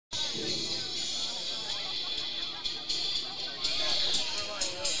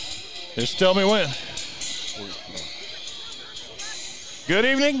Just tell me when. Good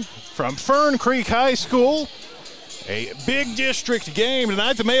evening from Fern Creek High School. A big district game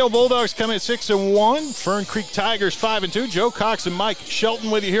tonight. The Male Bulldogs come at 6-1. Fern Creek Tigers 5-2. Joe Cox and Mike Shelton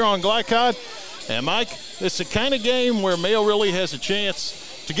with you here on Glycod. And Mike, this is the kind of game where Male really has a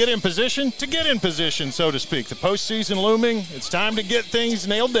chance to get in position, so to speak. The postseason looming. It's time to get things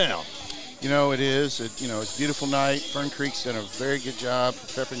nailed down. You know, it is. It's a beautiful night. Fern Creek's done a very good job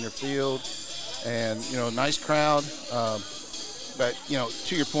prepping their field. And, nice crowd. But,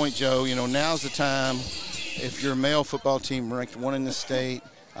 to your point, Joe, now's the time. If you're a male football team ranked 1 in the state,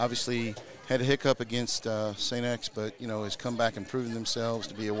 obviously had a hiccup against St. X, but, has come back and proven themselves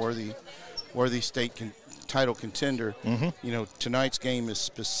to be a worthy state title contender. Mm-hmm. Tonight's game is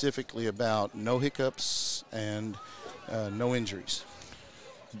specifically about no hiccups and no injuries.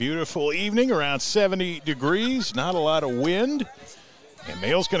 Beautiful evening, around 70 degrees, not a lot of wind. And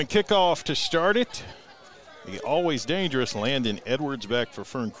Male's going to kick off to start it. The always dangerous Landon Edwards back for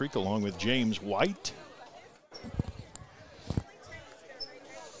Fern Creek along with James White.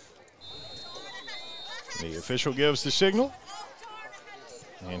 The official gives the signal.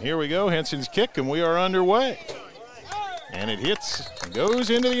 And here we go, Henson's kick, and we are underway. And it hits and goes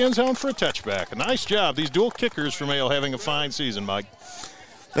into the end zone for a touchback. A nice job. These dual kickers for Male having a fine season, Mike.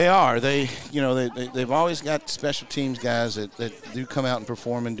 They are. They've always got special teams guys that do come out and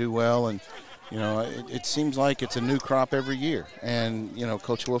perform and do well. And, it seems like it's a new crop every year. And,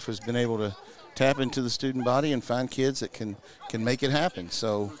 Coach Wolf has been able to tap into the student body and find kids that can make it happen.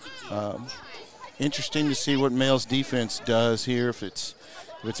 So interesting to see what Male's defense does here, if it's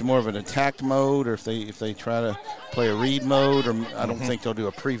more of an attack mode or if they try to play a read mode, or I don't think they'll do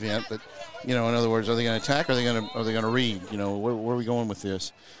a prevent, but in other words, are they going to attack or are they going to read? Where are we going with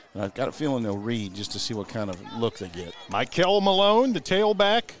this? And I've got a feeling they'll read just to see what kind of look they get. Michael Malone, the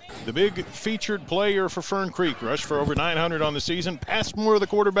tailback, the big featured player for Fern Creek, rushed for over 900 on the season. Passmore, the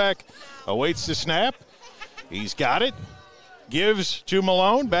quarterback, awaits the snap. He's got it. Gives to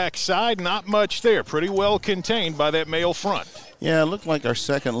Malone, backside, not much there. Pretty well contained by that Male front. Yeah, it looked like our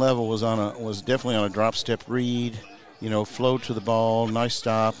second level was definitely on a drop step read. Flowed to the ball, nice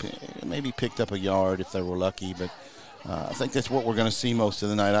stop. Maybe picked up a yard if they were lucky, but I think that's what we're going to see most of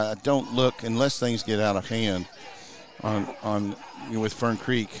the night. I don't look, unless things get out of hand on with Fern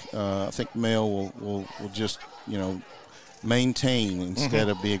Creek. I think Male will just maintain instead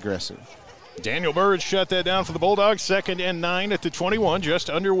of be aggressive. Daniel Bird shut that down for the Bulldogs. 2nd and 9 at the 21, just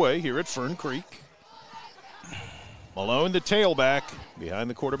underway here at Fern Creek. Malone, the tailback, behind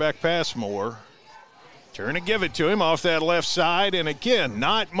the quarterback Passmore. Turn and give it to him off that left side. And again,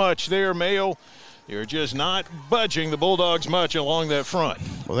 not much there, Male. You're just not budging the Bulldogs much along that front.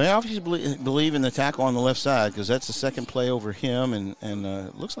 Well, they obviously believe in the tackle on the left side because that's the second play over him,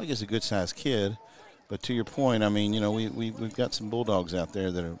 and looks like he's a good-sized kid. But to your point, I mean, we've got some Bulldogs out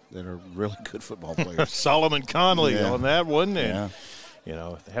there that are really good football players. Solomon Conley on that one, and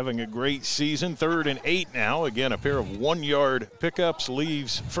having a great season. 3rd and 8 now. Again, a pair of 1-yard pickups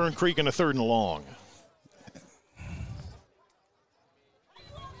leaves Fern Creek in a 3rd and long.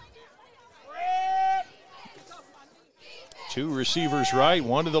 Two receivers right,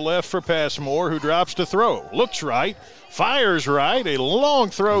 one to the left for Passmore, who drops to throw. Looks right, fires right, a long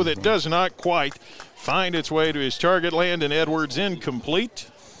throw that does not quite find its way to his target. Landon Edwards,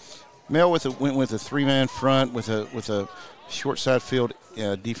 incomplete. Male went with a 3-man front with a short side field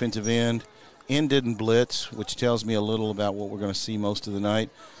defensive end. End didn't blitz, which tells me a little about what we're going to see most of the night.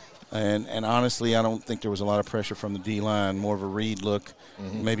 And honestly, I don't think there was a lot of pressure from the D-line, more of a read look,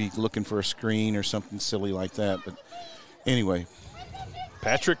 maybe looking for a screen or something silly like that. But anyway.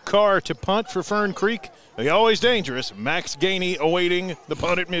 Patrick Carr to punt for Fern Creek. The always dangerous Max Gainey awaiting the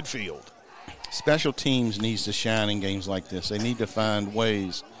punt at midfield. Special teams needs to shine in games like this. They need to find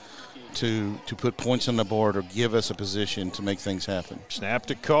ways to put points on the board or give us a position to make things happen. Snap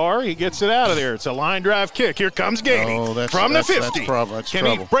to Carr. He gets it out of there. It's a line drive kick. Here comes Gainey from the 50. That's Can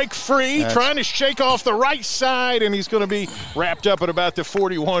he break free? Trying to shake off the right side, and he's going to be wrapped up at about the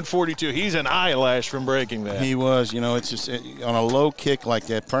 41-42. He's an eyelash from breaking that. He was. It's just on a low kick like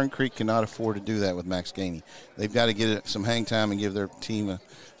that, Fern Creek cannot afford to do that with Max Gainey. They've got to get it some hang time and give their team a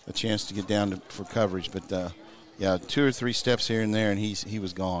chance to get down for coverage. But, 2 or 3 steps here and there, and he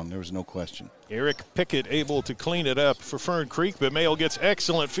was gone. There was no question. Eric Pickett able to clean it up for Fern Creek, but Male gets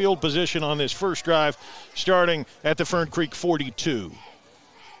excellent field position on this first drive, starting at the Fern Creek 42.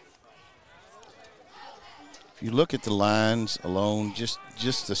 If you look at the lines alone, just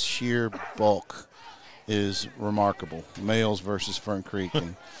the sheer bulk is remarkable. Males versus Fern Creek,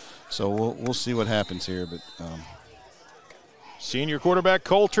 and so we'll see what happens here. But senior quarterback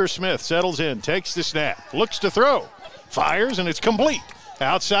Coulter Smith settles in, takes the snap, looks to throw, fires, and it's complete.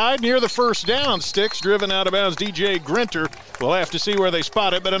 Outside near the first down, sticks driven out of bounds. DJ Grinter. We'll have to see where they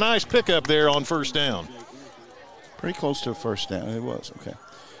spot it, but a nice pickup there on first down. Pretty close to a first down. It was okay.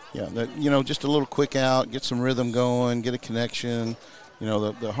 Yeah, that, just a little quick out, get some rhythm going, get a connection.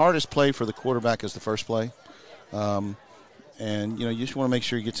 The hardest play for the quarterback is the first play. And, you just want to make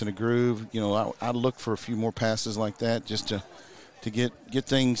sure he gets in a groove. I'd look for a few more passes like that just to get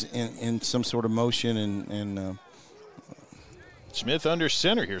things in some sort of motion. And Smith under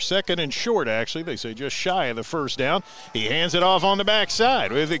center here. Second and short, actually. They say just shy of the first down. He hands it off on the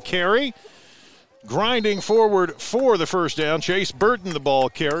backside with a carry. Grinding forward for the first down. Chase Burton, the ball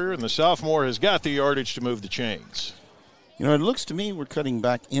carrier, and the sophomore has got the yardage to move the chains. It looks to me we're cutting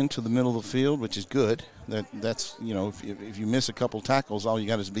back into the middle of the field, which is good. That's if you miss a couple tackles, all you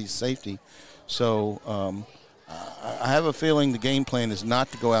got is be safety. So I have a feeling the game plan is not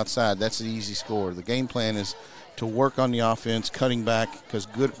to go outside. That's the easy score. The game plan is to work on the offense, cutting back, because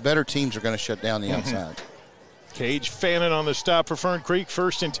better teams are going to shut down the outside. Cage Fannin on the stop for Fern Creek.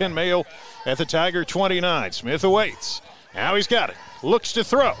 1st and 10 Mayo at the Tiger 29. Smith awaits. Now he's got it. Looks to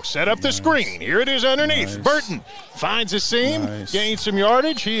throw. Set up the screen. Here it is underneath. Nice. Burton finds a seam. Nice. Gains some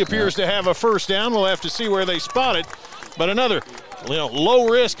yardage. He appears to have a first down. We'll have to see where they spot it. But another low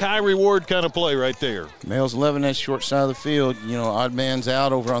risk, high reward kind of play right there. Mayo's 11 that short side of the field. Odd man's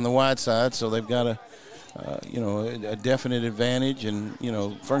out over on the wide side, so they've got a definite advantage. And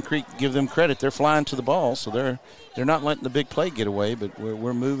Fern Creek, give them credit, they're flying to the ball, so they're not letting the big play get away. But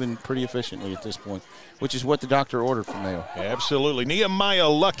we're moving pretty efficiently at this point, which is what the doctor ordered from Mayo. Absolutely. Nehemiah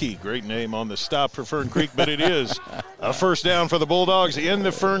Lucky, great name on the stop for Fern Creek, but it is a first down for the Bulldogs in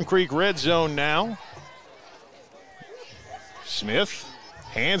the Fern Creek red zone now. Smith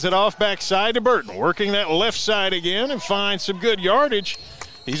hands it off backside to Burton, working that left side again and finds some good yardage.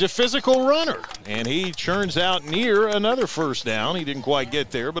 He's a physical runner, and he churns out near another first down. He didn't quite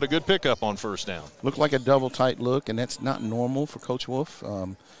get there, but a good pickup on first down. Looked like a double tight look, and that's not normal for Coach Wolf.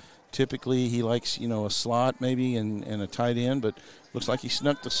 Typically, he likes, a slot maybe and a tight end, but looks like he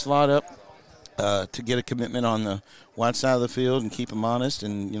snuck the slot up to get a commitment on the wide side of the field and keep him honest.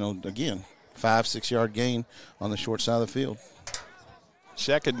 And, again, 5-6 yard gain on the short side of the field.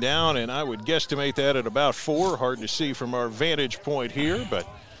 Second down, and I would guesstimate that at about 4. Hard to see from our vantage point here, but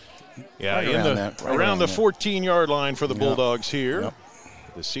yeah, right around the 14-yard line for the Bulldogs here. Yep.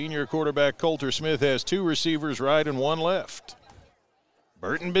 The senior quarterback Coulter Smith has 2 receivers right and 1 left.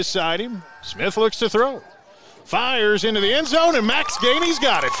 Burton beside him. Smith looks to throw. Fires into the end zone, and Max Gainey's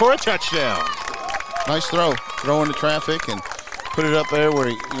got it for a touchdown. Nice throw. Throw into traffic and put it up there where,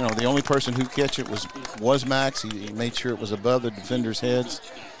 the only person who catch it was Max. He made sure it was above the defenders' heads,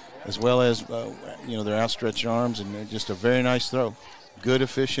 as well as, their outstretched arms, and just a very nice throw. Good,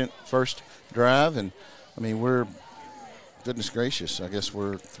 efficient first drive, and, we're, goodness gracious, I guess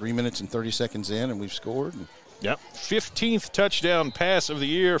we're 3 minutes and 30 seconds in, and we've scored. Yep, 15th touchdown pass of the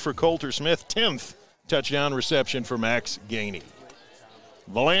year for Coulter Smith, 10th touchdown reception for Max Gainey.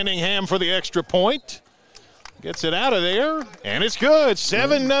 Vallandigham for the extra point. Gets it out of there, and it's good.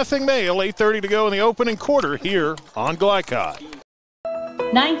 7-0 Mayo, 8:30 to go in the opening quarter here on Glycod.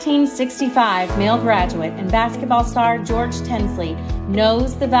 1965 Male graduate and basketball star George Tensley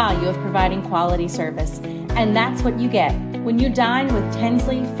knows the value of providing quality service, and that's what you get when you dine with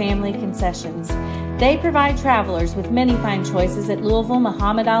Tensley Family Concessions. They provide travelers with many fine choices at Louisville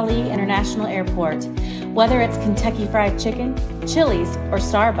Muhammad Ali International Airport. Whether it's Kentucky Fried Chicken, Chili's, or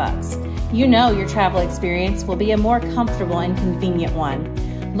Starbucks, you know your travel experience will be a more comfortable and convenient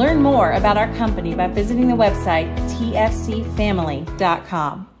one. Learn more about our company by visiting the website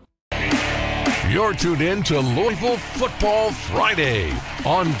tfcfamily.com. You're tuned in to Louisville Football Friday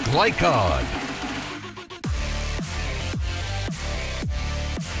on Glycod.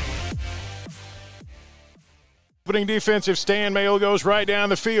 Opening defensive stand, Mayo goes right down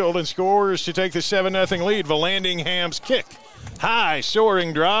the field and scores to take the 7-0 lead. Vallandingham's kick. High,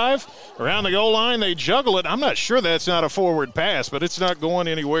 soaring drive. Around the goal line, they juggle it. I'm not sure that's not a forward pass, but it's not going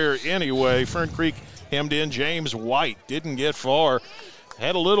anywhere anyway. Fern Creek hemmed in. James White didn't get far.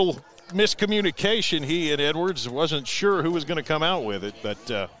 Had a little miscommunication, he and Edwards. Wasn't sure who was going to come out with it,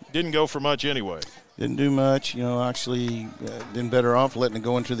 but didn't go for much anyway. Didn't do much. Actually been better off letting it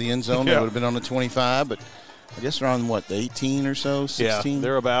go into the end zone. Yeah. It would have been on the 25, but I guess they're on, the 18 or so, 16? Yeah,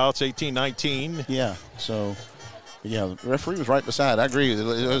 thereabouts, 18, 19. Yeah, so, the referee was right beside. I agree. It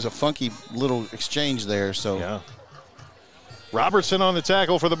was a funky little exchange there. So, yeah. Robertson on the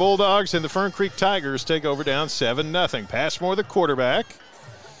tackle for the Bulldogs, and the Fern Creek Tigers take over down 7-0. Passmore, the quarterback,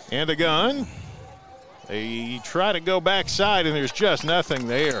 and a gun. They try to go backside, and there's just nothing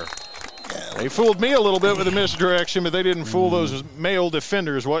there. They fooled me a little bit with the misdirection, but they didn't fool those male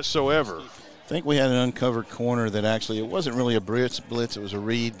defenders whatsoever. I think we had an uncovered corner that actually, it wasn't really a blitz, it was a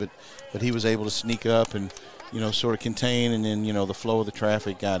read, but he was able to sneak up and, sort of contain, and then, the flow of the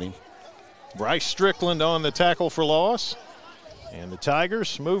traffic got him. Bryce Strickland on the tackle for loss. And the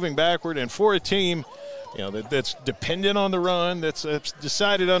Tigers moving backward, and for a team, that's dependent on the run, that's a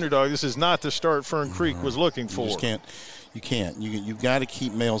decided underdog. This is not the start Fern Creek was looking for. You can't. You've got to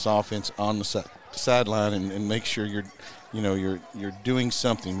keep Male's offense on the sideline and make sure you're doing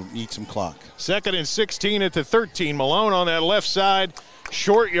something. Eat some clock. 2nd and 16 at the 13. Malone on that left side.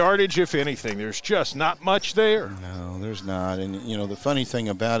 Short yardage, if anything. There's just not much there. No, there's not. And the funny thing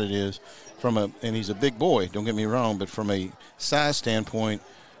about it is, and he's a big boy, don't get me wrong, but from a size standpoint,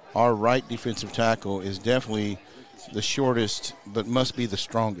 our right defensive tackle is definitely the shortest, but must be the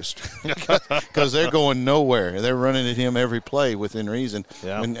strongest, because they're going nowhere. They're running at him every play within reason,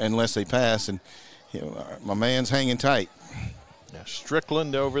 unless they pass. And my man's hanging tight. Now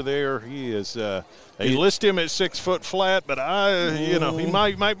Strickland over there, he is. They list him at 6 foot flat, but he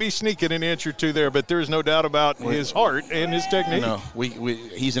might be sneaking an inch or two there. But there's no doubt about his heart and his technique.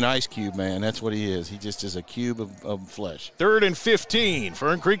 He's an ice cube, man. That's what he is. He just is a cube of flesh. 3rd and 15.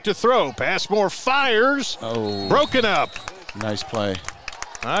 Fern Creek to throw. Passmore fires. Oh, broken up. Nice play.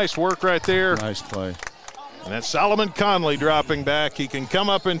 Nice work right there. Nice play. And that's Solomon Conley dropping back. He can come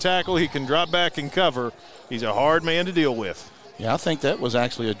up and tackle. He can drop back and cover. He's a hard man to deal with. Yeah, I think that was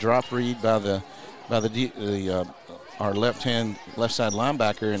actually a drop read by our left side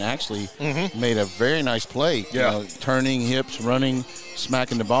linebacker, and actually made a very nice play. Yeah. Turning hips, running,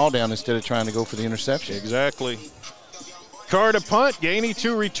 smacking the ball down instead of trying to go for the interception. Exactly. Carr to punt, Gainey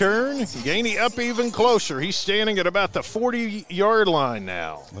to return. Gainey up even closer. He's standing at about the 40-yard line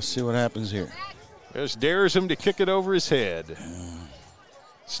now. Let's see what happens here. Just dares him to kick it over his head.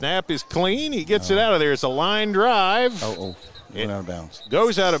 Snap is clean. He gets it out of there. It's a line drive. Went out of bounds.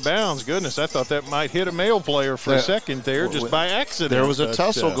 Goes out of bounds. Goodness, I thought that might hit a male player for a second there, just by accident. There was a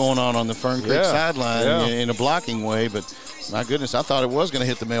tussle going on the Fern Creek sideline in a blocking way, but my goodness, I thought it was going to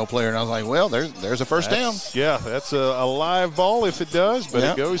hit the male player, and I was like, well, there's a first down. Yeah, that's a live ball if it does, but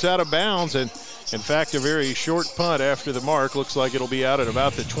it goes out of bounds. And, in fact, a very short punt after the mark. Looks like it'll be out at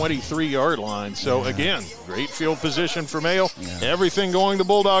about the 23-yard line. So, again, great field position for Male. Yeah. Everything going the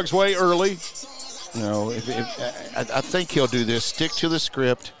Bulldogs' way early. I think he'll do this. Stick to the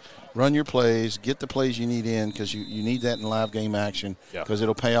script, run your plays, get the plays you need in, because you need that in live game action, because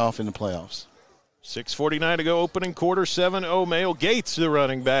it'll pay off in the playoffs. 6:49 to go, opening quarter, 7-0 Male. Gates, the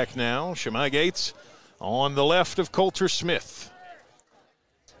running back now. Shemai Gates on the left of Coulter Smith.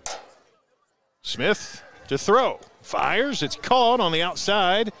 Smith to throw. Fires. It's caught on the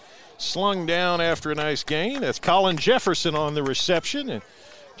outside. Slung down after a nice gain. That's Colin Jefferson on the reception. And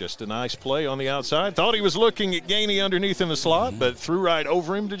just a nice play on the outside. Thought he was looking at Gainey underneath in the slot, but threw right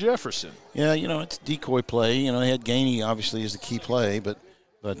over him to Jefferson. Yeah, it's a decoy play. They had Gainey obviously as the key play, but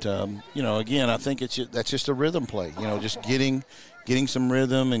again, I think that's just a rhythm play. Just getting some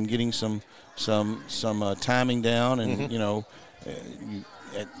rhythm and getting some timing down, and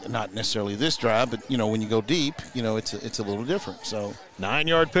not necessarily this drive, but when you go deep, it's a little different. So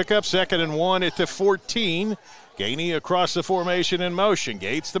 9-yard pickup, 2nd and 1 at the 14. Gainey across the formation in motion.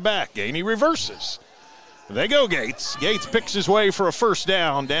 Gates the back. Gainey reverses. They go Gates. Gates picks his way for a first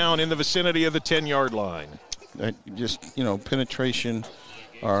down in the vicinity of the 10-yard line. Just penetration,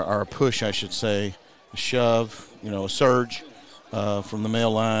 or a push, I should say, a shove, a surge from the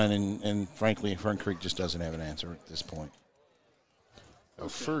Male line, and frankly, Fern Creek just doesn't have an answer at this point. A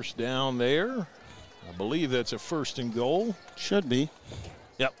first down there. I believe that's a 1st and goal. Should be.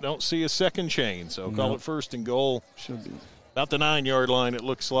 Yep, don't see a second chain, so call it 1st and goal. Should be. About the 9-yard line, it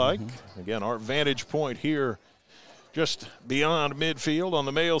looks like. Again, our vantage point here just beyond midfield on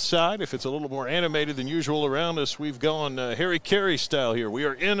the Male side. If it's a little more animated than usual around us, we've gone Harry Carey style here. We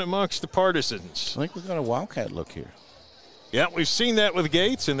are in amongst the partisans. I think we've got a Wildcat look here. Yeah, we've seen that with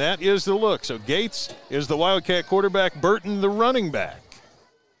Gates, and that is the look. So Gates is the Wildcat quarterback, Burton the running back.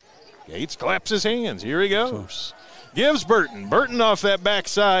 Gates claps his hands. Here he goes. Gives Burton. Burton off that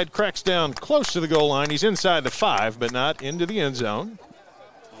backside, cracks down close to the goal line. He's inside the 5, but not into the end zone.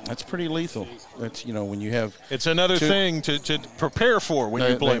 That's pretty lethal. That's, when you have. It's another thing to prepare for when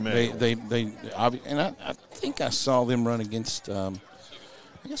you play Male. And I think I saw them run against, I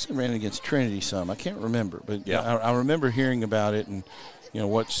guess they ran against Trinity some. I can't remember. But I remember hearing about it and,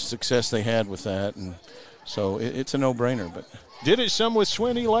 what success they had with that. And So it's a no-brainer. But did it some with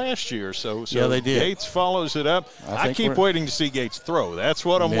Swinney last year. So yeah, they did. Gates follows it up. I keep waiting to see Gates throw. That's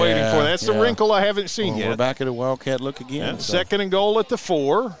what I'm waiting for. That's the wrinkle I haven't seen yet. We're back at a Wildcat look again. And second and goal at the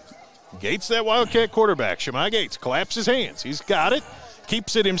 4. Gates, that Wildcat quarterback. Shemai Gates claps his hands. He's got it.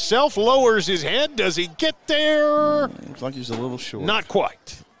 Keeps it himself. Lowers his head. Does he get there? Looks like he's a little short. Not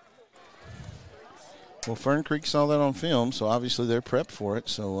quite. Well, Fern Creek saw that on film, so obviously they're prepped for it.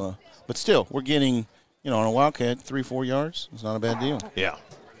 So, but still, we're getting, on a Wildcat, 3-4 yards. It's not a bad deal. Yeah.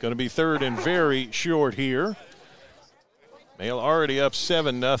 Going to be third and very short here. Mail already up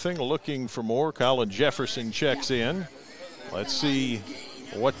 7-0. Looking for more. Colin Jefferson checks in. Let's see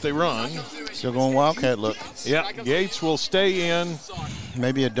what they run. Still going Wildcat look. Yeah, Gates will stay in.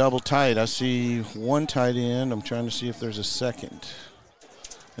 Maybe a double tight. I see one tight end. I'm trying to see if there's a second.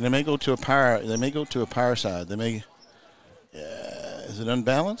 And they may go to a power. They may go to a power side. They may. Is it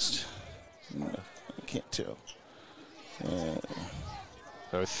unbalanced? No, I can't tell.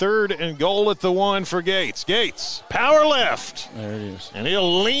 So third and goal at the 1 for Gates. Gates, power left. There it is. And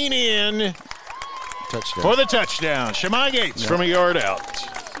he'll lean in Touchdown. for the touchdown. Shemai Gates from a yard out.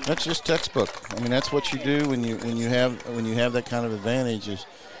 That's just textbook. I mean, that's what you do when you have that kind of advantage. Is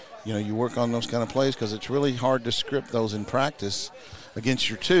you work on those kind of plays because it's really hard to script those in practice against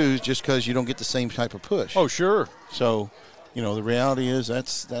your twos just because you don't get the same type of push. Oh, sure. So, the reality is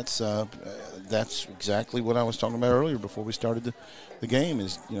that's exactly what I was talking about earlier before we started the game.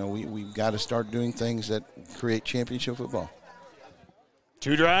 Is we've got to start doing things that create championship football.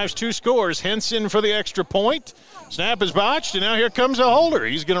 2 drives, 2 scores. Henson for the extra point. Snap is botched, and now here comes a holder.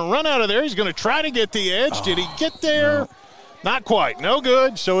 He's going to run out of there. He's going to try to get the edge. Did he get there? No. Not quite. No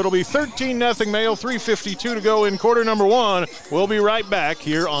good. So it'll be 13-0 Mail, 3:52 to go in quarter number 1. We'll be right back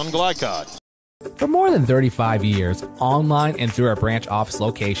here on Glycod. For more than 35 years, online and through our branch office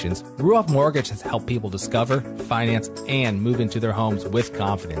locations, Ruoff Mortgage has helped people discover, finance, and move into their homes with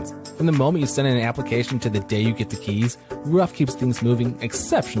confidence. From the moment you send in an application to the day you get the keys, Ruoff keeps things moving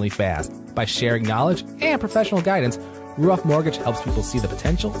exceptionally fast. By sharing knowledge and professional guidance, Ruoff Mortgage helps people see the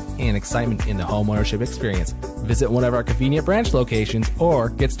potential and excitement in the homeownership experience. Visit one of our convenient branch locations or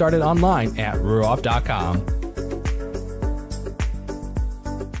get started online at ruoff.com.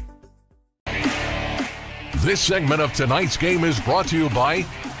 This segment of tonight's game is brought to you by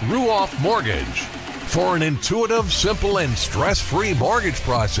Ruoff Mortgage. For an intuitive, simple, and stress-free mortgage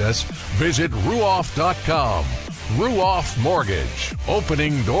process, visit ruoff.com. Ruoff Mortgage,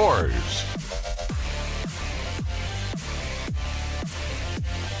 opening doors.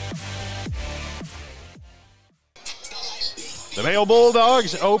 The Mail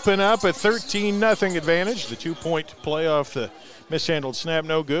Bulldogs open up a 13-0 advantage. The 2-point play off the mishandled snap,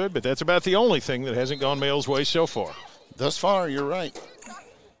 no good, but that's about the only thing that hasn't gone Mail's way so far. Thus far, you're right.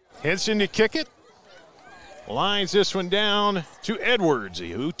 Henson to kick it. Lines this one down to Edwards,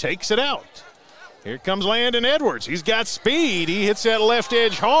 who takes it out. Here comes Landon Edwards. He's got speed. He hits that left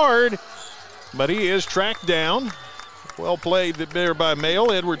edge hard, but he is tracked down. Well played there by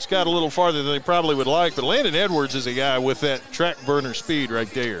Mail. Edwards got a little farther than they probably would like, but Landon Edwards is a guy with that track burner speed right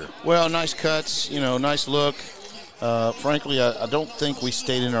there. Well, nice cuts, nice look. Frankly, I don't think we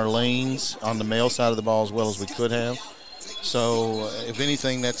stayed in our lanes on the Mail side of the ball as well as we could have. So, if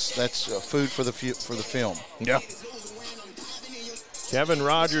anything, that's food for the film. Yeah. Kevin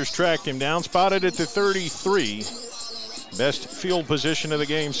Rogers tracked him down, spotted at the 33. Best field position of the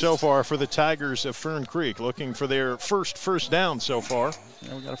game so far for the Tigers of Fern Creek, looking for their first down so far.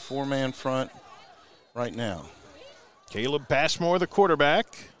 Yeah, we got a 4-man front right now. Caleb Passmore, the quarterback.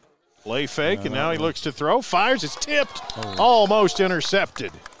 Play fake, and now he looks to throw. Fires, it's tipped. Almost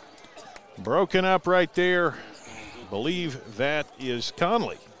intercepted. Broken up right there. I believe that is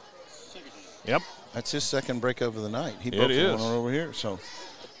Conley. Yep. That's his second break of the night. He broke the one over here. So,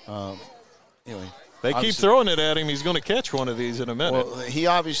 anyway. They keep throwing it at him. He's going to catch one of these in a minute. Well, he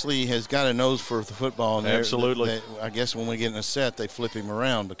obviously has got a nose for the football. And absolutely. I guess when we get in a set, they flip him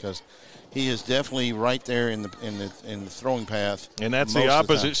around because he is definitely right there in the throwing path. And that's the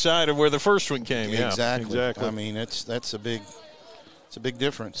opposite side of where the first one came. Yeah, exactly. I mean, that's a big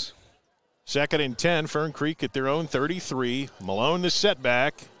difference. 2nd and 10, Fern Creek at their own 33. Malone the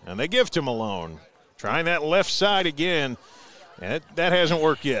setback, and they give to Malone. Trying that left side again, and that hasn't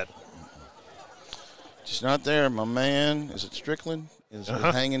worked yet. Just not there, my man. Is it Strickland? Is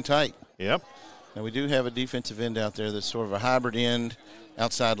hanging tight. Yep. Now, we do have a defensive end out there that's sort of a hybrid end,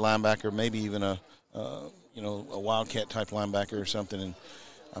 outside linebacker, maybe even a Wildcat-type linebacker or something, and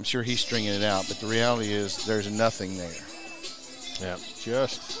I'm sure he's stringing it out. But the reality is there's nothing there. Yeah,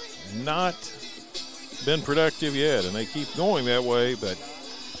 just not been productive yet, and they keep going that way, but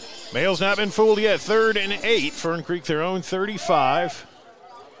Mail's not been fooled yet. 3rd and 8. Fern Creek their own 35.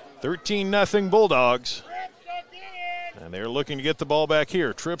 13-0 Bulldogs. And they're looking to get the ball back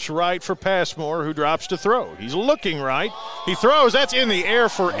here. Trips right for Passmore, who drops to throw. He's looking right. He throws. That's in the air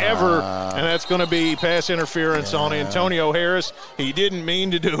forever. And that's going to be pass interference on Antonio Harris. He didn't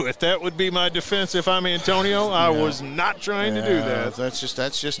mean to do it. That would be my defense if I'm Antonio. I was not trying to do that.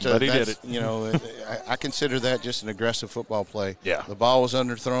 But he did it. You know, I consider that just an aggressive football play. Yeah. The ball was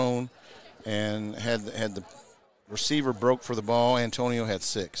underthrown, and had the receiver broke for the ball, Antonio had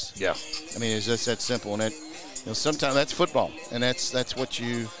 6. Yeah. I mean, it's just that simple. And that, you know, sometimes that's football, and that's what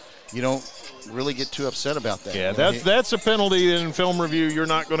you don't really get too upset about that. Yeah, that's a penalty in film review you're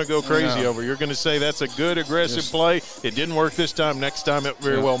not going to go crazy over. You're going to say that's a good aggressive play. It didn't work this time. Next time it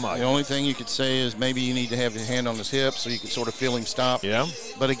very well might. The only thing you could say is maybe you need to have your hand on his hip so you can sort of feel him stop. Yeah.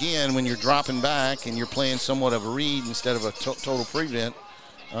 But again, when you're dropping back and you're playing somewhat of a read instead of a total prevent,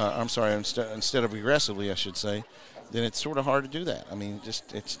 instead of aggressively, I should say, then it's sort of hard to do that. I mean,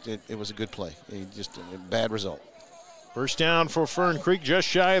 it was a good play. Just a bad result. First down for Fern Creek, just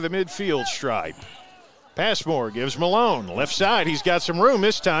shy of the midfield stripe. Passmore gives Malone. Left side, he's got some room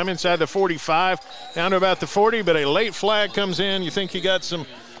this time inside the 45, down to about the 40, but a late flag comes in. You think he got some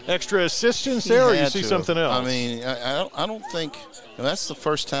extra assistance there, or you see something else? I mean, I don't think that's the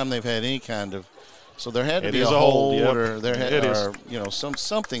first time they've had any kind of. So there had to be a hold, or there had, or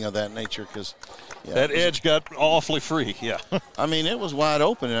something of that nature, because that edge got awfully free. Yeah, I mean, it was wide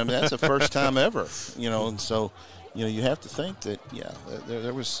open. I mean, that's the first time ever. And so you have to think that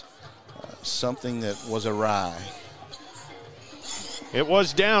there was something that was awry. It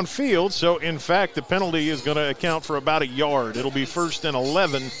was downfield, so in fact the penalty is going to account for about a yard. It'll be 1st and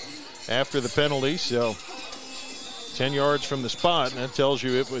 11 after the penalty, so 10 yards from the spot, and that tells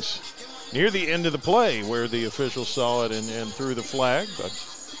you it was near the end of the play where the official saw it and threw the flag. But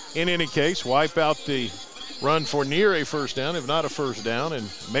in any case, wipe out the run for near a first down, if not a first down, and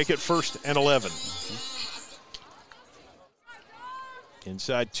make it 1st and 11.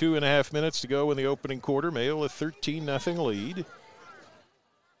 Inside 2.5 minutes to go in the opening quarter. Mail a 13-0 lead.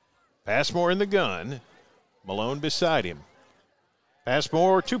 Passmore in the gun. Malone beside him.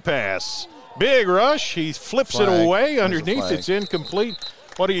 Passmore to pass. Big rush. He flips it away. Underneath, it's incomplete.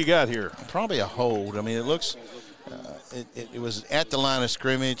 What do you got here? Probably a hold. I mean, it looks it was at the line of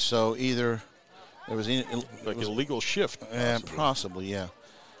scrimmage, so either there was like an illegal shift. Possibly, yeah.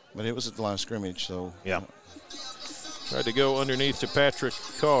 But it was at the line of scrimmage, so. Yeah. Tried to go underneath to Patrick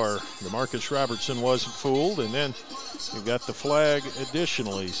Carr. DeMarcus Robertson wasn't fooled, and then you've got the flag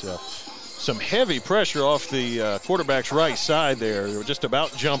additionally. So some heavy pressure off the quarterback's right side there. They were just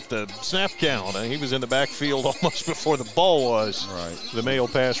about jumped the snap count. And he was in the backfield almost before the ball was. Right. The male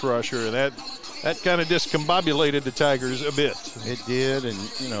pass rusher, and that kind of discombobulated the Tigers a bit. It did, and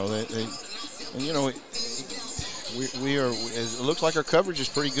we are. It looks like our coverage is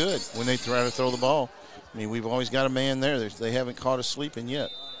pretty good when they try to throw the ball. I mean, we've always got a man there. They haven't caught us sleeping yet.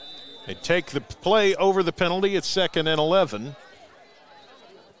 They take the play over the penalty. It's 2nd and 11.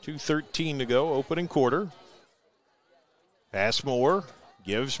 2:13 to go, opening quarter. Passmore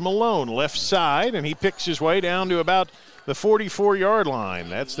gives Malone left side, and he picks his way down to about the 44-yard line.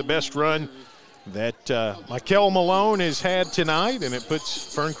 That's the best run that Mikel Malone has had tonight, and it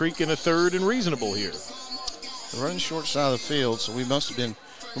puts Fern Creek in a 3rd and reasonable here. They're running short side of the field, so we must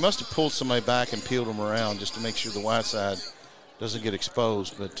have pulled somebody back and peeled them around just to make sure the wide side doesn't get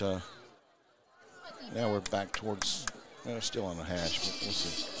exposed. But now we're back towards, still on the hash, but we'll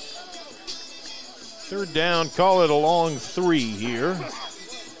see. 3rd down, call it a long 3 here.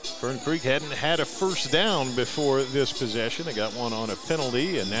 Fern Creek hadn't had a first down before this possession. They got one on a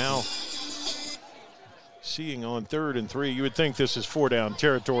penalty, and now seeing on 3rd and 3, you would think this is 4-down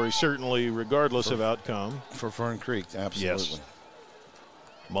territory, certainly regardless of outcome. For Fern Creek, absolutely. Yes.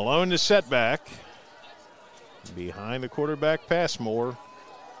 Malone to setback. Behind the quarterback, Passmore,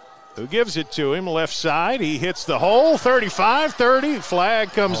 who gives it to him. Left side, he hits the hole. 35-30, flag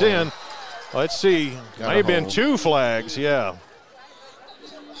comes in. Let's see, may have been 2 flags, yeah.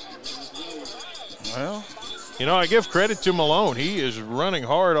 Well, I give credit to Malone. He is running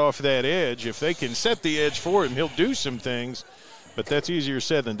hard off that edge. If they can set the edge for him, he'll do some things, but that's easier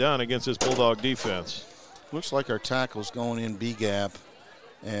said than done against this Bulldog defense. Looks like our tackle's going in B gap.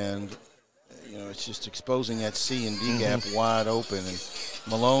 And, it's just exposing that C and D gap wide open. And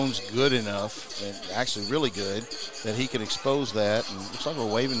Malone's good enough, and actually really good, that he can expose that. And looks like we're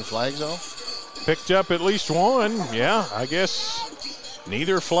waving the flags off. Picked up at least one. Yeah, I guess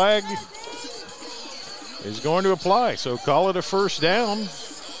neither flag is going to apply. So call it a first down.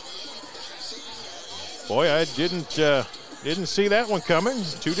 Boy, I didn't Didn't see that one coming.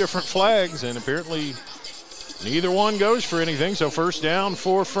 2 different flags, and apparently neither one goes for anything. So first down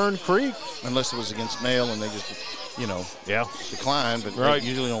for Fern Creek. Unless it was against Mail and they just, decline, but right. They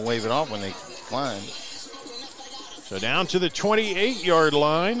usually don't wave it off when they decline. So down to the 28-yard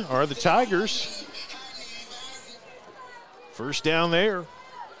line are the Tigers. First down there.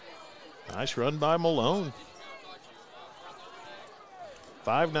 Nice run by Malone.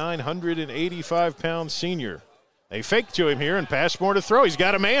 5'9", 185-pound senior. They fake to him here and Passmore to throw. He's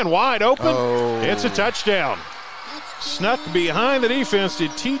got a man wide open. Oh. It's a touchdown. Snuck behind the defense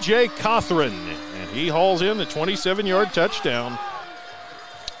did T.J. Cothran, and he hauls in the 27-yard touchdown.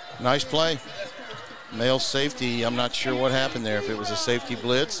 Nice play. Male safety, I'm not sure what happened there, if it was a safety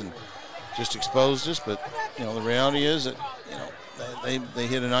blitz and just exposed us, but, the reality is that, they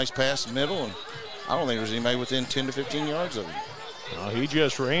hit a nice pass in the middle, and I don't think there was anybody within 10 to 15 yards of him. He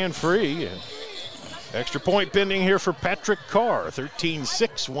just ran free, and extra point pending here for Patrick Carr.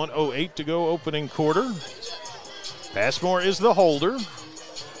 13-6, 1:08 to go opening quarter. Passmore is the holder.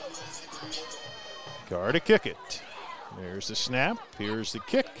 Carr to kick it. There's the snap. Here's the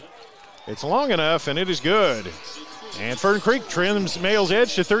kick. It's long enough, and it is good. And Fern Creek trims Male's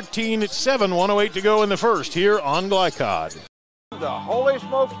edge to 13-7, 1:08 to go in the first here on Glycod. The Holy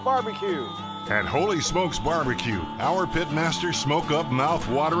Smokes Barbecue. At Holy Smokes Barbecue, our pitmasters smoke up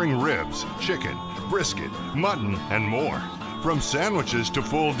mouth-watering ribs, chicken, brisket, mutton, and more. From sandwiches to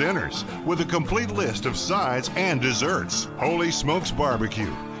full dinners, with a complete list of sides and desserts. Holy Smokes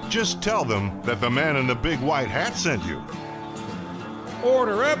Barbecue. Just tell them that the man in the big white hat sent you.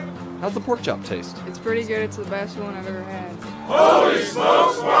 Order up! How's the pork chop taste? It's pretty good. It's the best one I've ever had. Holy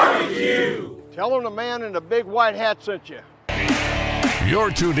Smokes Barbecue. Tell them the man in the big white hat sent you.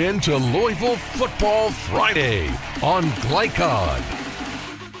 You're tuned in to Louisville Football Friday on Glycod.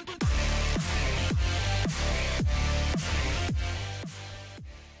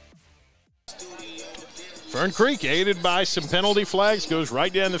 Fern Creek, aided by some penalty flags, goes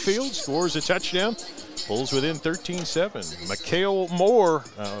right down the field, scores a touchdown, pulls within 13-7. Mikhail Moore,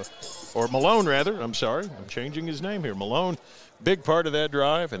 or Malone rather, I'm sorry, I'm changing his name here. Malone, big part of that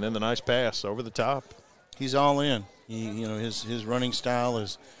drive, and then the nice pass over the top. He's all in. His running style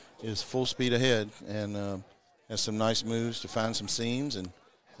is full speed ahead, and has some nice moves to find some seams, and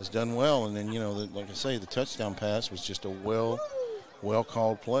has done well. And then like I say, the touchdown pass was just a well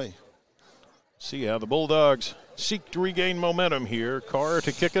called play. See how the Bulldogs seek to regain momentum here. Carr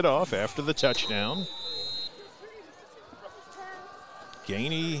to kick it off after the touchdown.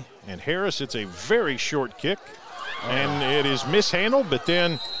 Gainey and Harris, it's a very short kick, and it is mishandled, but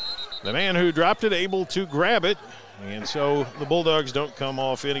then the man who dropped it able to grab it, and so the Bulldogs don't come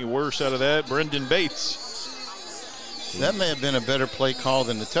off any worse out of that. Brendan Bates. That may have been a better play call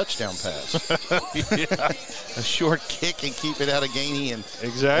than the touchdown pass. A short kick and keep it out of Gainey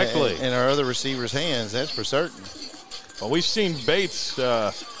and our other receivers' hands, that's for certain. Well, we've seen Bates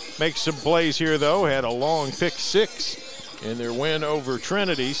make some plays here, though. Had a long pick six in their win over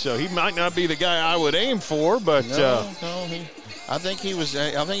Trinity, so he might not be the guy I would aim for, but I think he was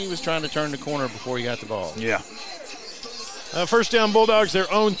trying to turn the corner before he got the ball. Yeah. First down, Bulldogs, their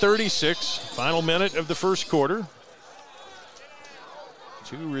own 36. Final minute of the first quarter.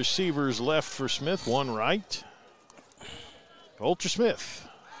 2 receivers left for Smith, one right. Ultra Smith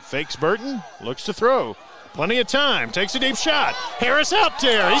fakes Burton, looks to throw. Plenty of time, takes a deep shot. Harris out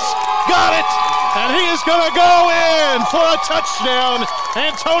there, he's got it, and he is going to go in for a touchdown,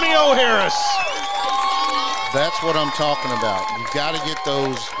 Antonio Harris. That's what I'm talking about. You've got to get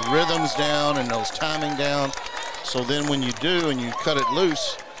those rhythms down and those timing down, so then when you do and you cut it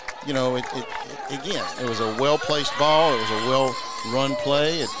loose, it was a well-placed ball. It was a well-run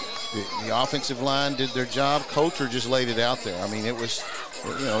play. The offensive line did their job. Coulter just laid it out there. I mean, it was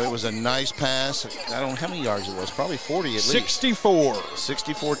a nice pass. I don't know how many yards it was. Probably 40 at least. 64.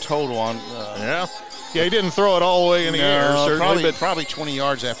 64 total on. Yeah, he didn't throw it all the way in the air, certainly. Probably 20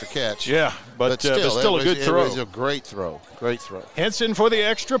 yards after catch. Yeah, but still a good throw. It was a great throw. Great throw. Henson for the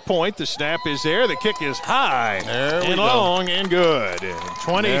extra point. The snap is there. The kick is high and long and good.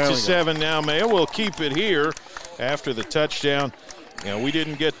 20-7 now. Mayo will keep it here after the touchdown. We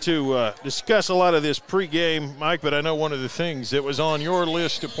didn't get to discuss a lot of this pregame, Mike, but I know one of the things that was on your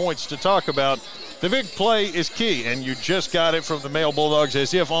list of points to talk about, the big play is key, and you just got it from the Mayo Bulldogs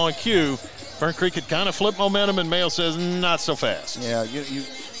as if on cue. Fern Creek had kind of flipped momentum, and Mayo says not so fast. Yeah,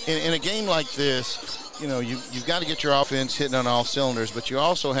 in a game like this, you've got to get your offense hitting on all cylinders, but you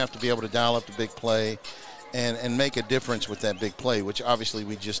also have to be able to dial up the big play and make a difference with that big play, which obviously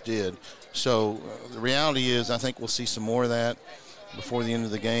we just did. So the reality is I think we'll see some more of that. before the end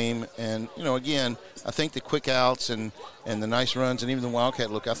of the game. And, you know, again, I think the quick outs and the nice runs and even the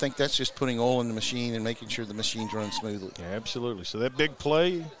Wildcat look, I think that's just putting oil in the machine and making sure the machine's running smoothly. Yeah, absolutely. So that big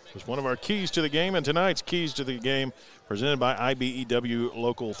play was one of our keys to the game, and tonight's keys to the game presented by IBEW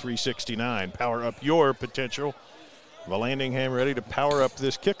Local 369. Power up your potential. Vallandingham ready to power up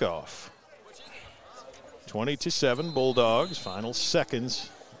this kickoff. 20-7 Bulldogs, final seconds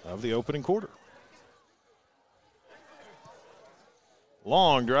of the opening quarter.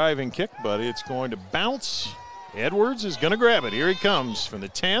 Long driving kick, but it's going to bounce. Edwards is going to grab it. Here he comes from the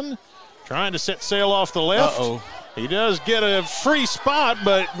 10, trying to set sail off the left. He does get a free spot,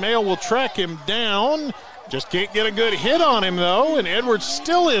 but Mail will track him down. Just can't get a good hit on him, though, and Edwards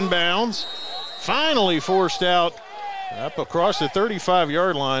still inbounds. Finally forced out up across the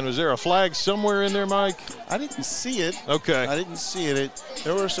 35-yard line. Was there a flag somewhere in there, Mike? I didn't see it. Okay. I didn't see it.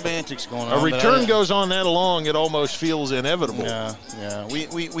 There were some antics going on. A return goes on that long, it almost feels inevitable. Yeah.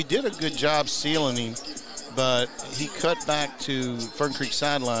 We did a good job sealing him, but he cut back to Fern Creek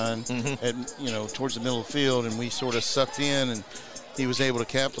sideline at, towards the middle of the field, and we sort of sucked in, and he was able to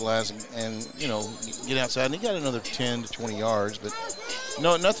capitalize and get outside. And he got another 10 to 20 yards, but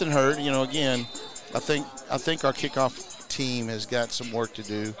no, nothing hurt. Again, I think our kickoff team has got some work to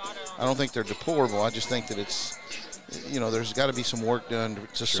do. I don't think they're deplorable. I just think that it's, there's got to be some work done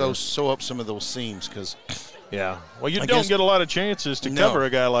to sew up some of those seams because. Yeah. Well, you don't get a lot of chances to cover a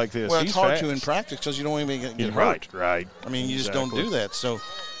guy like this. Well, it's hard to in practice because you don't even get hurt. Right. I mean, you just don't do that. So,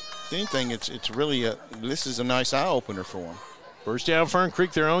 if anything, it's really this is a nice eye opener for them. First down, Fern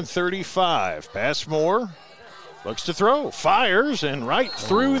Creek, their own 35. Passmore looks to throw, fires, and right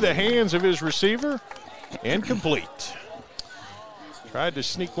through the hands of his receiver. Incomplete. Tried to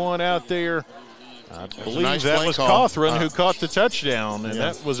sneak one out there. I believe that was Cawthron who caught the touchdown, and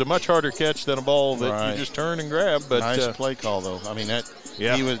that was a much harder catch than a ball that you just turn and grab. But nice play call, though. I mean,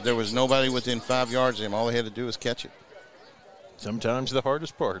 there was nobody within 5 yards of him. All they had to do was catch it. Sometimes the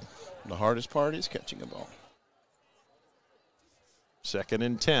hardest part. The hardest part is catching a ball. 2nd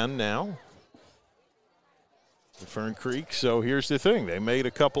and 10 now. Fern Creek. So here's the thing. They made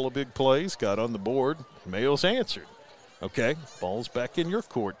a couple of big plays, got on the board. Mails answered. Okay, ball's back in your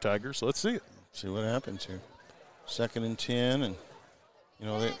court, Tigers. Let's see it. See what happens here. 2nd and 10, and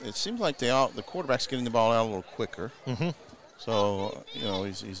it seems like the quarterback's getting the ball out a little quicker. So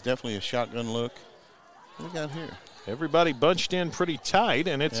he's definitely a shotgun look. What do we got here? Everybody bunched in pretty tight,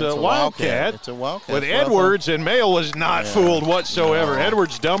 and it's a Wildcat. It's a Wildcat. With Edwards, and Mail was not fooled whatsoever. No.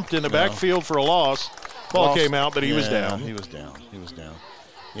 Edwards dumped in the backfield for a loss. Ball came out, but he was down. He was down.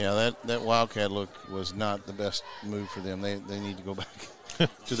 Yeah, that Wildcat look was not the best move for them. They need to go back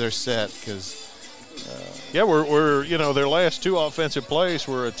to their set because. We're their last 2 offensive plays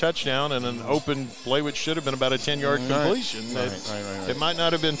were a touchdown and an open play, which should have been about a 10-yard completion. Right. It might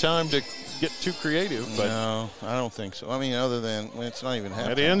not have been time to get too creative. But no, I don't think so. I mean, other than it's not even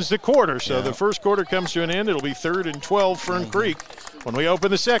halftime. It ends the quarter, so the first quarter comes to an end. It'll be 3rd and 12 Fern Creek when we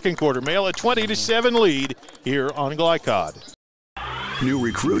open the second quarter. Mail a 20-7 lead here on Glycod. New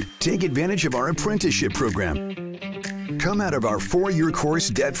recruit, take advantage of our apprenticeship program. Come out of our 4-year course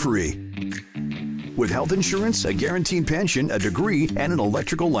debt-free. With health insurance, a guaranteed pension, a degree, and an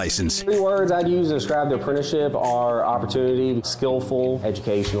electrical license. 3 words I'd use to describe the apprenticeship are opportunity, skillful,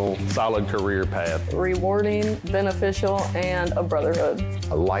 educational, solid career path, rewarding, beneficial, and a brotherhood.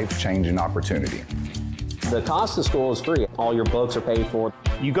 A life-changing opportunity. The cost of school is free. All your books are paid for.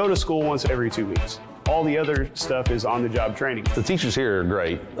 You go to school once every 2 weeks. All the other stuff is on-the-job training. The teachers here are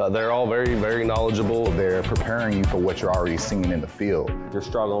great. They're all very, very knowledgeable. They're preparing you for what you're already seeing in the field. If you're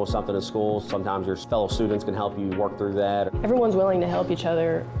struggling with something in school, sometimes your fellow students can help you work through that. Everyone's willing to help each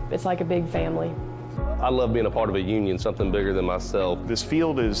other. It's like a big family. I love being a part of a union, something bigger than myself. This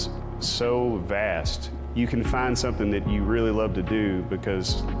field is so vast. You can find something that you really love to do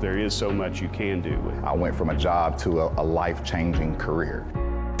because there is so much you can do. I went from a job to a life-changing career.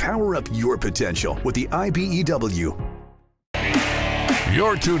 Power up your potential with the IBEW.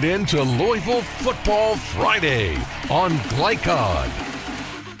 You're tuned in to Louisville Football Friday on Glycod.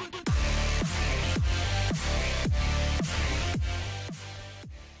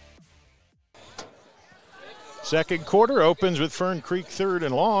 Second quarter opens with Fern Creek 3rd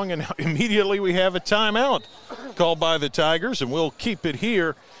and long, and immediately we have a timeout called by the Tigers, and we'll keep it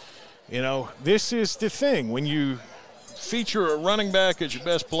here. This is the thing. When you feature a running back as your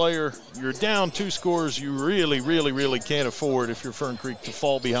best player, you're down 2 scores. You really can't afford, if you're Fern Creek, to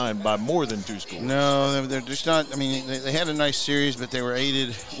fall behind by more than 2 scores. No, they're just not. I mean, they had a nice series, but they were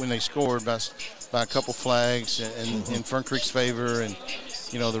aided when they scored by a couple flags in Fern Creek's favor. And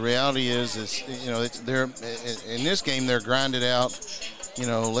you know, the reality is you know, they're in this game they're grinded out. You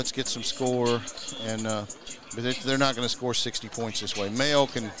know, let's get some score, and but they're not going to score 60 points this way. Mayo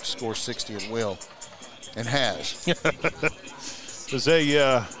can score 60 at will, and has. It was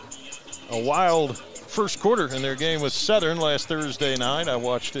a wild first quarter in their game with Southern last Thursday night. I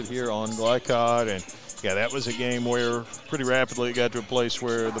watched it here on Glycod, and yeah, that was a game where pretty rapidly it got to a place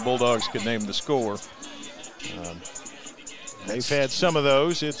where the Bulldogs could name the score. They've had some of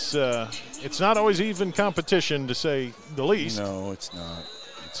those. It's not always even competition, to say the least. No, it's not.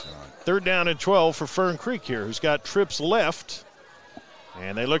 It's not. 3rd down and 12 for Fern Creek here, who's got trips left.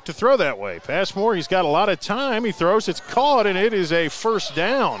 And they look to throw that way. Passmore, he's got a lot of time. He throws, it's caught, and it is a first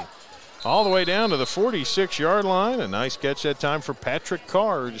down. All the way down to the 46-yard line. A nice catch that time for Patrick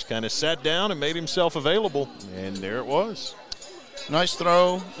Carr, who just kind of sat down and made himself available. And there it was. Nice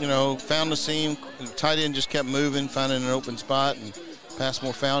throw, you know, found the seam. The tight end just kept moving, finding an open spot, and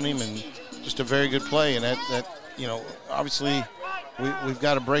Passmore found him, and just a very good play. And that you know, obviously we've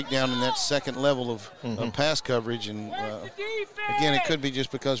got a breakdown in that second level of pass coverage. And, again, it could be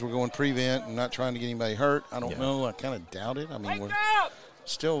just because we're going prevent and not trying to get anybody hurt. I don't know. I kind of doubt it. I mean, we're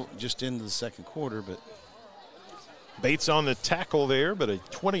still just into the second quarter, but Bates on the tackle there, but a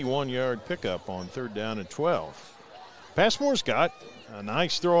 21-yard pickup on 3rd down and 12. Passmore's got a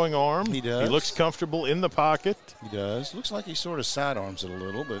nice throwing arm. He does. He looks comfortable in the pocket. He does. Looks like he sort of sidearms it a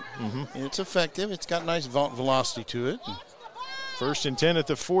little, but it's effective. It's got nice velocity to it. 1st and 10 at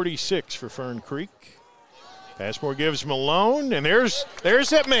the 46 for Fern Creek. Passmore gives Malone, and there's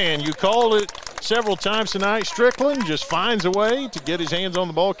that man. You called it several times tonight. Strickland just finds a way to get his hands on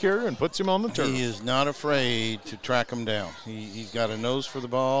the ball carrier and puts him on the turf. He is not afraid to track him down. He's got a nose for the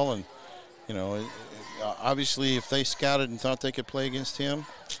ball, and, you know, obviously if they scouted and thought they could play against him,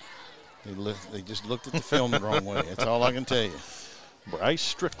 they just looked at the film the wrong way. That's all I can tell you. Bryce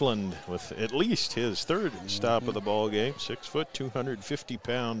Strickland with at least his 3rd stop of the ball game. 6 foot,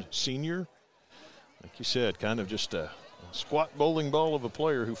 250-pound senior. Like you said, kind of just a squat bowling ball of a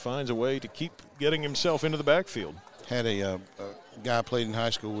player who finds a way to keep getting himself into the backfield. Had a guy I played in high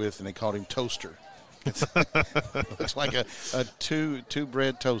school with, and they called him Toaster. Looks like a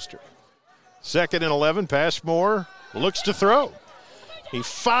two-bread toaster. 2nd and 11, Passmore looks to throw. He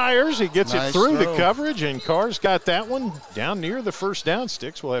fires, he gets it through the coverage, and Carr's got that one down near the first down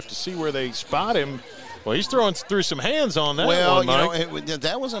sticks. We'll have to see where they spot him. Well, he's throwing through some hands on that one, Mike. You know,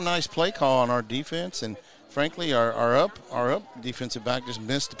 that was a nice play call on our defense, and frankly, our up defensive back just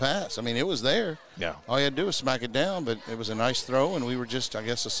missed the pass. I mean, it was there. Yeah. All you had to do was smack it down, but it was a nice throw, and we were just, I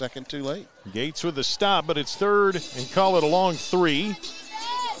guess, a second too late. Gates with the stop, but it's 3rd and call it a long 3.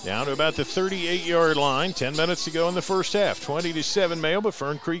 Down to about the 38-yard line. 10 minutes to go in the first half. 20-7 Mayo, but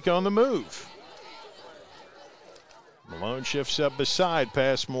Fern Creek on the move. Malone shifts up beside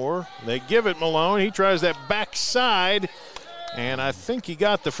Passmore. They give it Malone. He tries that backside, and I think he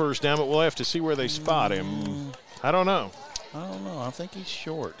got the first down, but we'll have to see where they spot him. I don't know. I think he's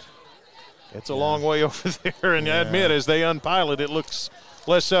short. It's a long way over there, and I admit, as they unpilot, it looks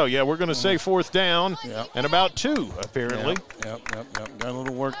less so. Yeah, we're going to say 4th down and about 2, apparently. Yep. Got a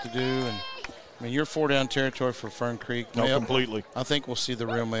little work to do. And I mean, you're 4-down territory for Fern Creek. No, completely. I think we'll see the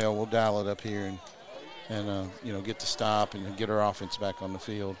real Mayo. We'll dial it up here and you know, get the stop and get our offense back on the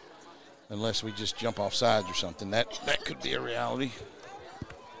field. Unless we just jump off sides or something. That could be a reality.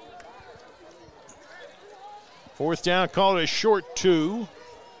 4th down, called a short 2.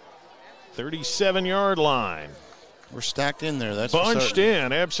 37-yard line. We're stacked in there. That's bunched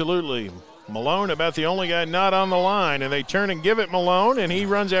in, absolutely. Malone about the only guy not on the line, and they turn and give it Malone, and he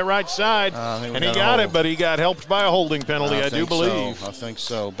runs that right side, and he got it, but he got helped by a holding penalty, I do believe. I think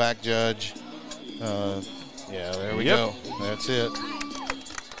so. Back judge. Yeah, there we go. That's it.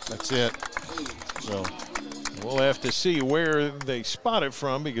 So we'll have to see where they spot it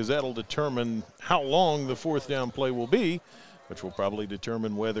from, because that'll determine how long the 4th down play will be, which will probably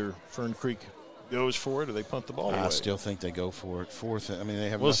determine whether Fern Creek goes for it or they punt the ball away. I still think they go for it. 4th, I mean, they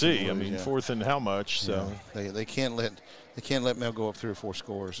have. We'll see. I mean, 4th and how much? So they can't let Mel go up 3 or 4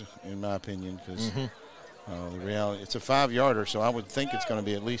 scores, in my opinion, because the reality, it's a 5-yarder, so I would think it's going to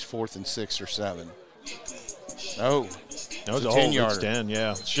be at least 4th and 6 or 7. Oh, that was a 10-yarder. 10,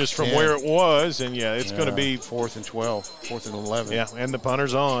 yeah. It's just from where it was, and it's going to be 4th and 12, 4th and 11. Yeah, and the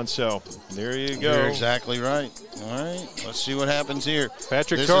punter's on, so there you go. You're exactly right. All right, let's see what happens here.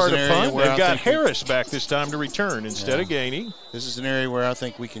 Patrick Carr to punt. They've got Harris back this time to return instead of Gainey. This is an area where I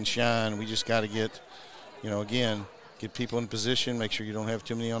think we can shine. We just got to get, again, get people in position, make sure you don't have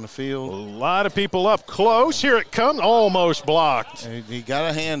too many on the field. A lot of people up close. Here it comes. Almost blocked. He got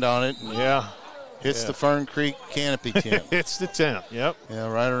a hand on it. Yeah. Hits the Fern Creek canopy tent. It's the tent, yep. Yeah,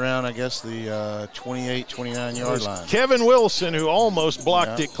 right around, I guess, the 28, 29-yard line. Kevin Wilson, who almost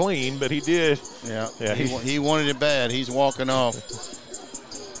blocked it clean, but he did. Yeah, he wanted it bad. He's walking off.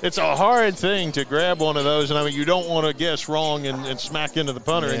 It's a hard thing to grab one of those, and I mean, you don't want to guess wrong and smack into the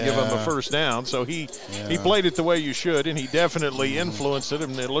punter and give him a first down. So he played it the way you should, and he definitely influenced it,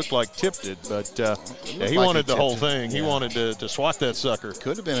 and it looked like tipped it. But he wanted the whole thing. He wanted to swat that sucker.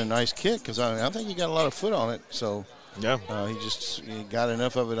 Could have been a nice kick because I think he got a lot of foot on it. So yeah, he got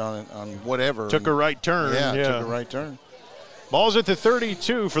enough of it on whatever. Took a right turn. Yeah, took a right turn. Ball's at the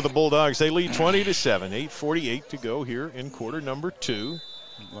 32 for the Bulldogs. They lead 20-7. 8:48 to go here in quarter number 2.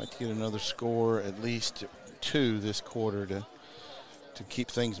 I'd like to get another score, at least 2 this quarter to keep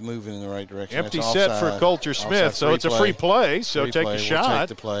things moving in the right direction. Empty that's set offside, for Coulter Smith, so it's a free play. So take the shot. We'll take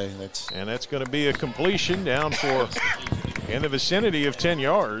the play. And that's going to be a completion down for in the vicinity of 10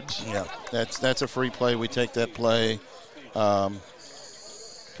 yards. Yeah, that's a free play. We take that play. Colin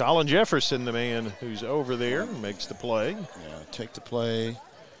Jefferson, the man who's over there, makes the play. Yeah, take the play.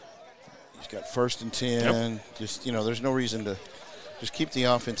 He's got 1st and 10. Yep. Just, there's no reason to just keep the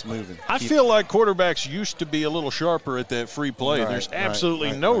offense moving. I feel like quarterbacks used to be a little sharper at that free play. There's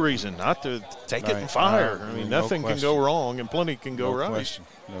absolutely no reason not to take it and fire. I mean, nothing can go wrong and plenty can go right.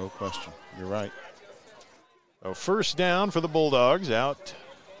 No question. You're right. A first down for the Bulldogs out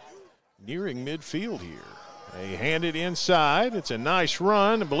nearing midfield here. They hand it inside. It's a nice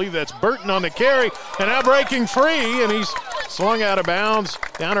run. I believe that's Burton on the carry. And now breaking free, and he's slung out of bounds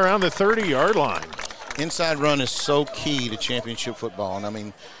down around the 30-yard line. Inside run is so key to championship football. And, I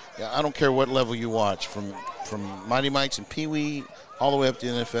mean, I don't care what level you watch, from Mighty Mites and Pee Wee all the way up to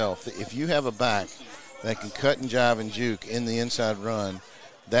the NFL. If you have a back that can cut and jive and juke in the inside run,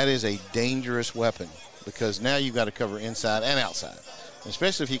 that is a dangerous weapon because now you've got to cover inside and outside.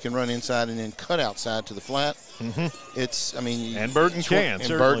 Especially if he can run inside and then cut outside to the flat. Mm-hmm. And Burton can. And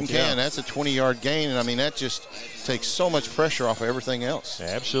Burton can. That's a 20-yard gain, and, I mean, that just takes so much pressure off of everything else.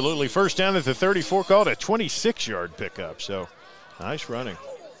 Absolutely. First down at the 34, called a 26-yard pickup. So nice running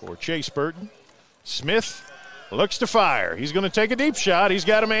for Chase Burton. Smith looks to fire. He's going to take a deep shot. He's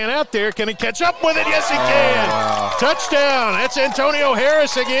got a man out there. Can he catch up with it? Yes, he can. Wow. Touchdown. That's Antonio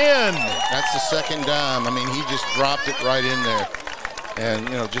Harris again. That's the second dime. I mean, he just dropped it right in there. And,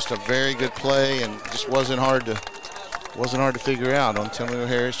 just a very good play, and just wasn't hard to figure out. Antonio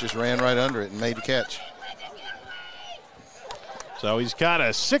Harris just ran right under it and made the catch. So he's got a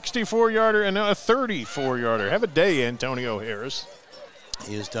 64-yarder and a 34-yarder. Have a day, Antonio Harris.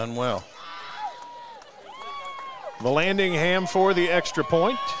 He has done well. Vallandigham for the extra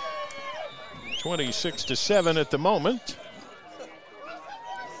point. 26-7 at the moment.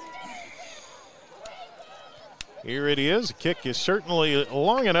 Here it is. The kick is certainly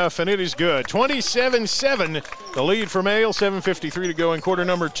long enough, and it is good. 27-7, the lead for Male. 7:53 to go in quarter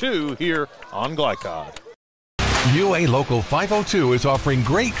number 2 here on Glycod. UA Local 502 is offering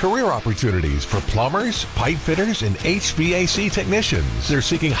great career opportunities for plumbers, pipe fitters, and HVAC technicians. They're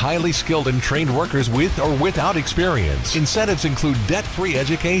seeking highly skilled and trained workers with or without experience. Incentives include debt-free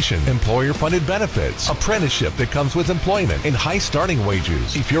education, employer-funded benefits, apprenticeship that comes with employment, and high starting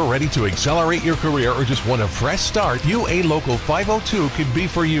wages. If you're ready to accelerate your career or just want a fresh start, UA Local 502 could be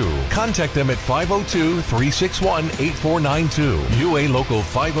for you. Contact them at 502-361-8492. UA Local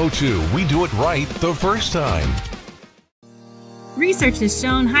 502. We do it right the first time. Research has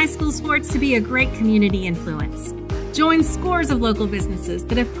shown high school sports to be a great community influence. Join scores of local businesses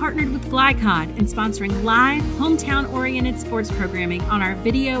that have partnered with Glycod in sponsoring live, hometown-oriented sports programming on our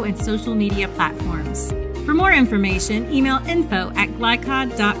video and social media platforms. For more information, email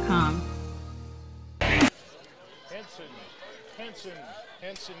info@glycod.com.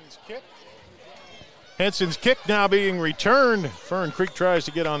 Henson's kick now being returned. Fern Creek tries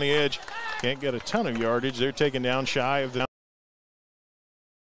to get on the edge. Can't get a ton of yardage. They're taken down shy of the